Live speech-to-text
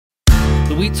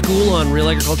The Wheat School on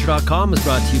RealAgriculture.com is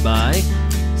brought to you by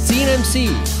CNMC,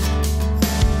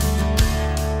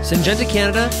 Syngenta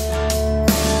Canada,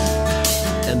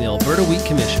 and the Alberta Wheat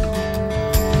Commission.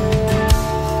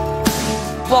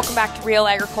 Welcome back to Real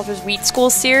Agriculture's Wheat School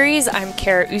series. I'm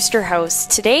Kara Oosterhuis.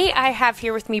 Today I have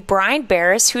here with me Brian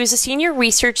Beres, who is a senior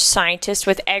research scientist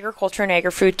with Agriculture and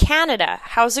Agri-Food Canada.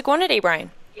 How's it going today,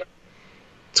 Brian?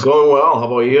 It's going well. How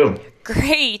about you?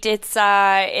 Great.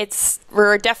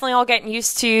 We're definitely all getting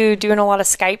used to doing a lot of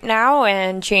Skype now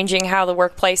and changing how the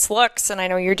workplace looks, and I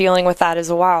know you're dealing with that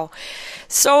as well.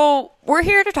 So we're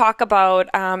here to talk about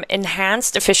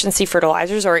enhanced efficiency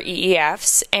fertilizers, or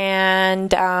EEFs,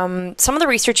 and some of the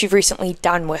research you've recently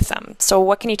done with them. So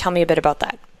what can you tell me a bit about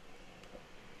that?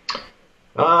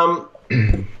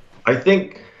 I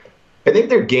think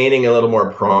they're gaining a little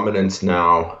more prominence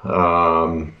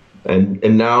now.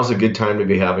 And now's a good time to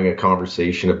be having a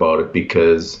conversation about it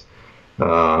because,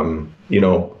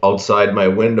 outside my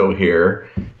window here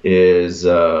is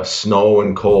snow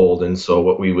and cold. And so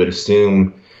what we would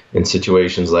assume in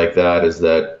situations like that is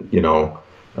that,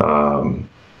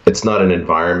 it's not an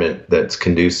environment that's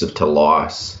conducive to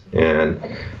loss. And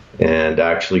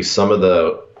actually some of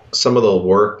the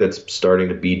work that's starting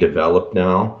to be developed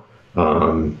now,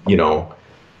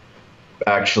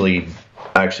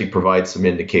 actually provides some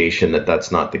indication that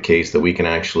that's not the case, that we can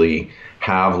actually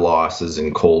have losses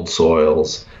in cold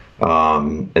soils.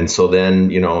 And so then,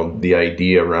 the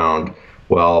idea around,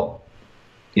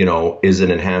 is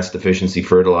an enhanced efficiency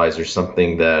fertilizer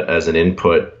something that as an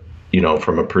input,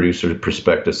 from a producer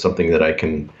perspective, something that I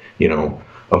can,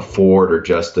 afford or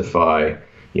justify,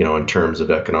 in terms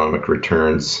of economic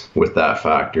returns with that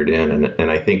factored in. And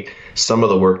I think some of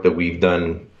the work that we've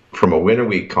done from a winter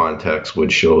wheat context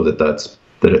would show that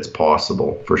it's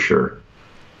possible for sure.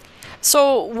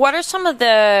 So what are some of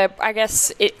the,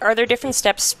 are there different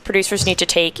steps producers need to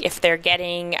take if they're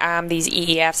getting these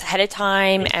EEFs ahead of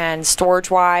time and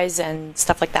storage-wise and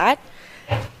stuff like that?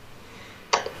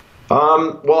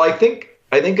 I think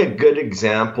a good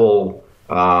example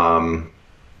for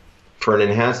an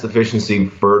enhanced efficiency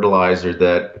fertilizer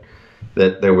that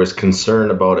there was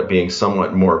concern about it being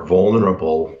somewhat more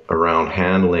vulnerable around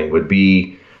handling would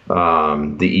be the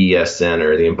ESN,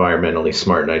 or the environmentally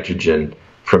smart nitrogen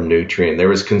from Nutrien. There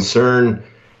was concern,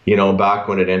 back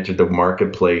when it entered the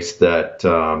marketplace that,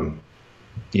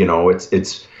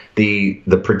 it's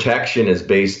the protection is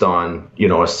based on,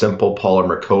 a simple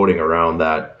polymer coating around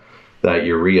that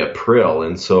urea prill.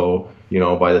 And so,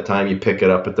 by the time you pick it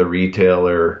up at the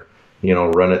retailer,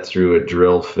 run it through a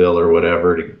drill fill or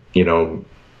whatever to,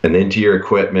 and into your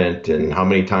equipment, and how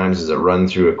many times does it run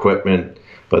through equipment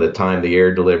by the time the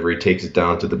air delivery takes it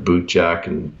down to the boot jack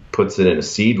and puts it in a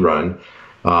seed run.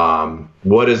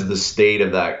 What is the state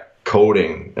of that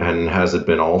coating, and has it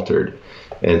been altered?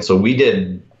 And so we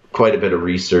did quite a bit of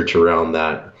research around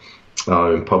that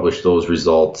and published those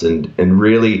results. And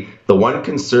really the one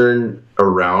concern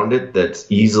around it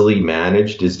that's easily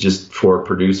managed is just for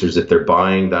producers, if they're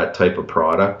buying that type of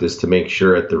product, is to make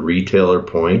sure at the retailer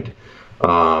point,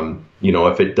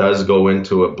 if it does go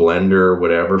into a blender or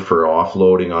whatever for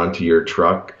offloading onto your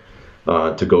truck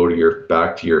to go to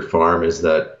back to your farm, is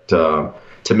that to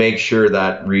make sure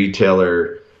that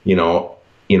retailer,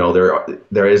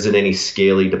 there isn't any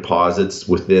scaly deposits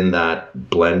within that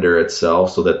blender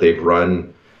itself, so that they've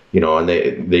run, and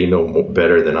they know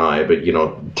better than I, but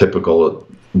typical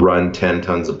run 10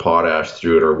 tons of potash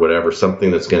through it or whatever,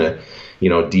 something that's going to,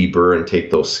 deburr and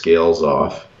take those scales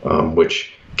off,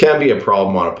 which can be a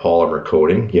problem on a polymer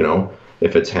coating,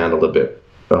 if it's handled a bit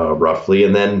roughly.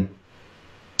 And then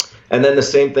the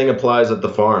same thing applies at the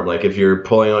farm. Like if you're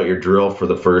pulling out your drill for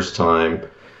the first time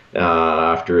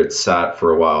after it's sat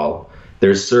for a while,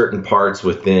 there's certain parts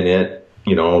within it,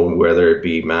 whether it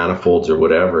be manifolds or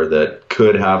whatever, that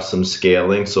could have some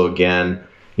scaling. So again,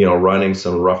 running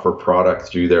some rougher product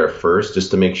through there first,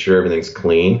 just to make sure everything's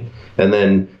clean. And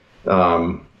then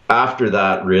after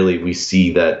that, really, we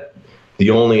see that the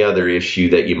only other issue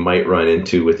that you might run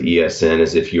into with ESN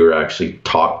is if you're actually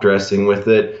top dressing with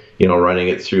it, running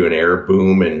it through an air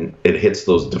boom and it hits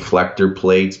those deflector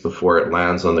plates before it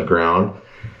lands on the ground.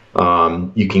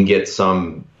 You can get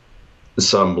some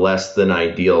less than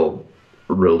ideal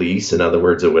release. In other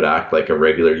words, it would act like a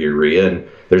regular urea, and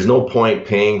there's no point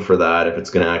paying for that if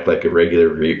it's going to act like a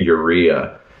regular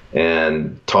urea.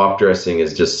 And top dressing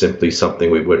is just simply something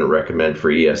we wouldn't recommend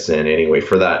for ESN anyway,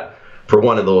 for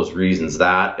one of those reasons,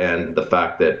 that and the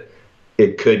fact that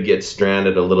it could get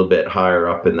stranded a little bit higher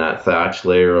up in that thatch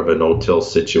layer of a no-till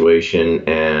situation,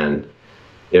 and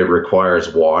it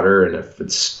requires water, and if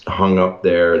it's hung up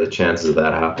there, the chances of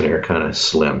that happening are kind of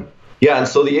slim. Yeah, and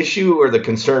so the issue or the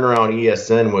concern around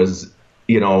ESN was,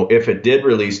 if it did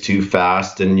release too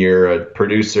fast and you're a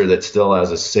producer that still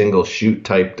has a single shoot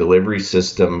type delivery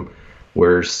system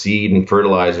where seed and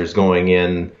fertilizer is going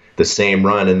in the same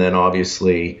run, and then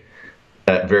obviously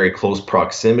at very close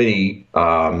proximity,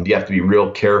 you have to be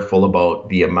real careful about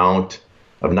the amount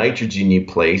of nitrogen you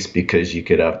place because you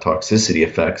could have toxicity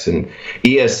effects. And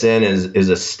ESN is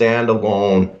a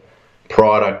standalone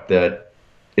product that,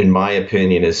 in my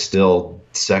opinion, is still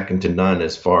second to none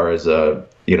as far as an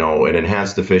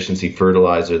enhanced efficiency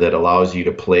fertilizer that allows you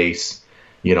to place,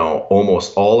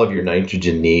 almost all of your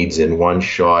nitrogen needs in one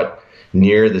shot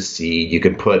near the seed. You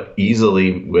can put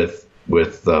easily with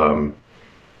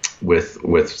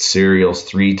cereals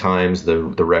 3 times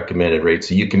the recommended rate,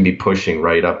 so you can be pushing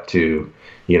right up to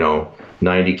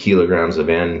 90 kilograms of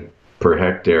N per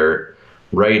hectare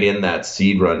right in that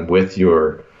seed run with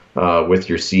your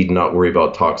seed, not worry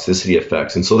about toxicity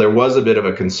effects. And so there was a bit of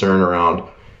a concern around,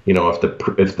 if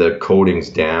the coating's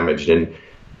damaged, and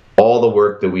all the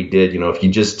work that we did, if you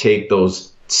just take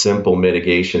those simple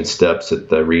mitigation steps at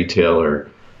the retailer,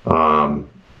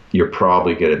 you're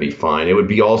probably going to be fine. It would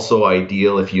be also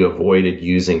ideal if you avoided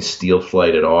using steel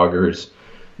flighted augers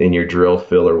in your drill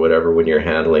fill or whatever when you're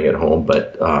handling at home.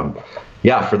 But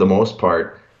yeah, for the most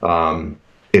part,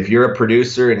 if you're a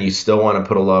producer and you still want to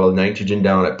put a lot of nitrogen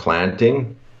down at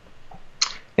planting,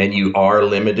 and you are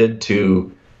limited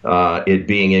to it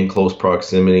being in close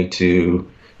proximity to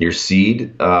your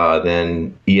seed,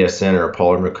 then ESN or a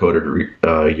polymer coated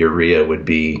urea would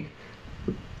be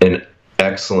an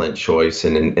excellent choice.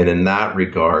 And in that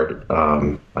regard,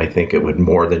 I think it would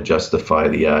more than justify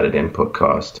the added input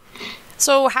cost.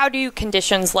 So how do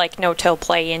conditions like no-till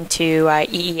play into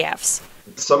EEFs?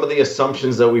 Some of the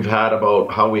assumptions that we've had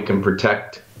about how we can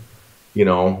protect,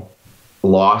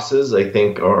 losses, I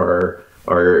think are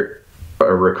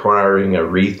requiring a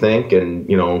rethink. And,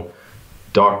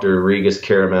 Dr. Regis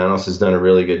Karamanos has done a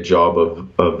really good job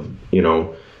of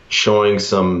showing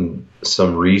some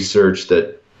research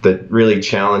that really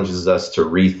challenges us to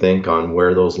rethink on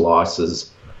where those losses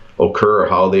occur,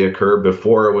 how they occur.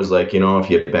 Before it was like, if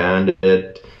you band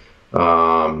it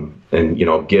and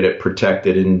get it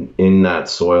protected in that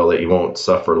soil, that you won't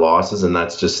suffer losses, and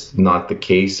that's just not the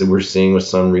case that we're seeing with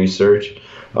some research.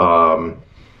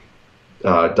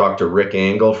 Dr. Rick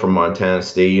Engel from Montana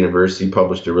State University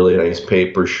published a really nice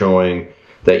paper showing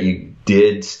that you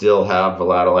did still have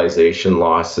volatilization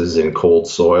losses in cold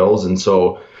soils. And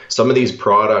so some of these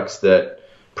products that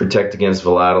protect against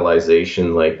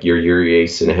volatilization, like your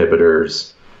urease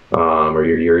inhibitors or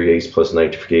your urease plus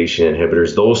nitrification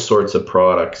inhibitors, those sorts of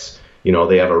products,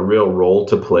 they have a real role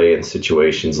to play in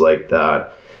situations like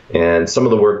that. And some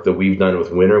of the work that we've done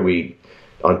with winter wheat,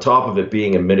 on top of it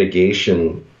being a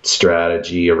mitigation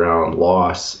strategy around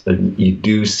loss, and you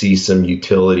do see some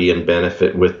utility and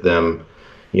benefit with them,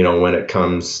 when it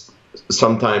comes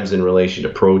sometimes in relation to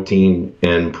protein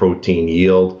and protein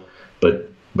yield,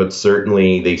 but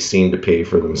certainly they seem to pay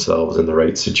for themselves in the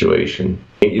right situation.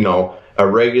 A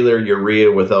regular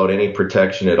urea without any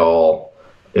protection at all,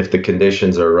 if the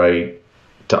conditions are right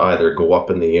to either go up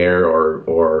in the air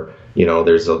or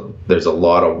there's a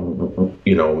lot of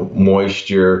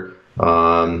moisture,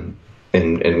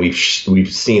 and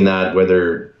we've seen that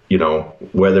whether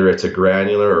it's a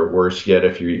granular or worse yet,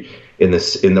 if you're in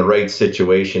the right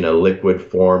situation, a liquid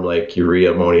form like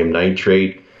urea ammonium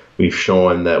nitrate, we've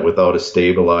shown that without a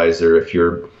stabilizer, if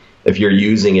you're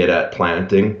using it at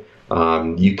planting,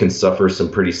 you can suffer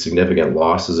some pretty significant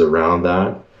losses around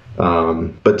that.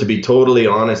 But to be totally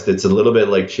honest, it's a little bit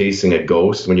like chasing a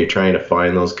ghost when you're trying to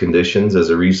find those conditions as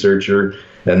a researcher.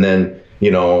 And then,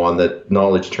 on the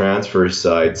knowledge transfer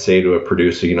side, say to a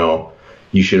producer,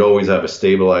 you should always have a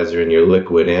stabilizer in your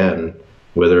liquid N,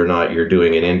 whether or not you're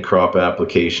doing an in-crop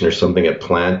application or something at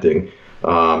planting.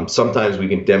 Sometimes we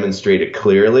can demonstrate it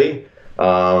clearly,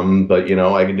 but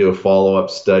I can do a follow-up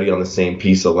study on the same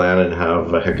piece of land and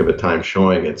have a heck of a time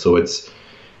showing it. So it's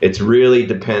really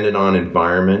dependent on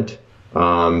environment.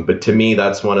 But to me,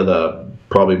 that's one of the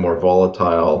probably more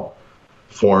volatile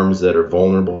forms that are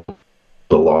vulnerable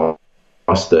to loss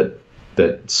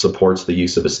that supports the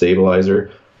use of a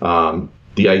stabilizer.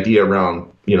 The idea around,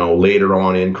 later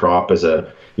on in crop as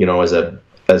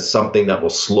something that will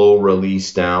slow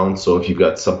release down. So if you've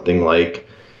got something like,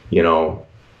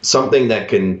 something that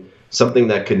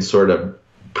can sort of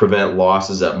prevent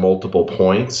losses at multiple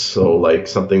points. So like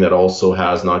something that also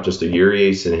has not just a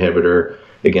urease inhibitor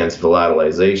against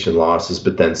volatilization losses,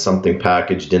 but then something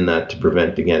packaged in that to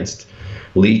prevent against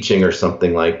leaching or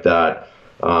something like that,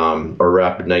 or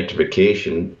rapid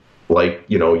nitrification, like,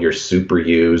 your super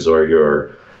use or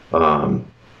your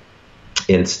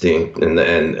instinct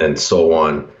and so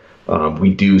on,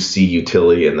 we do see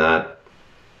utility in that,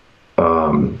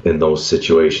 in those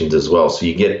situations as well. So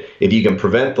if you can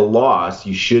prevent the loss,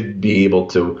 you should be able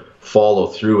to follow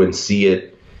through and see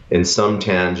it in some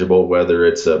tangible, whether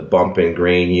it's a bump in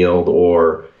grain yield,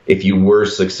 or if you were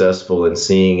successful in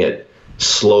seeing it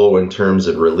slow in terms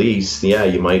of release, yeah,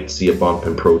 you might see a bump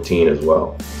in protein as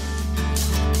well.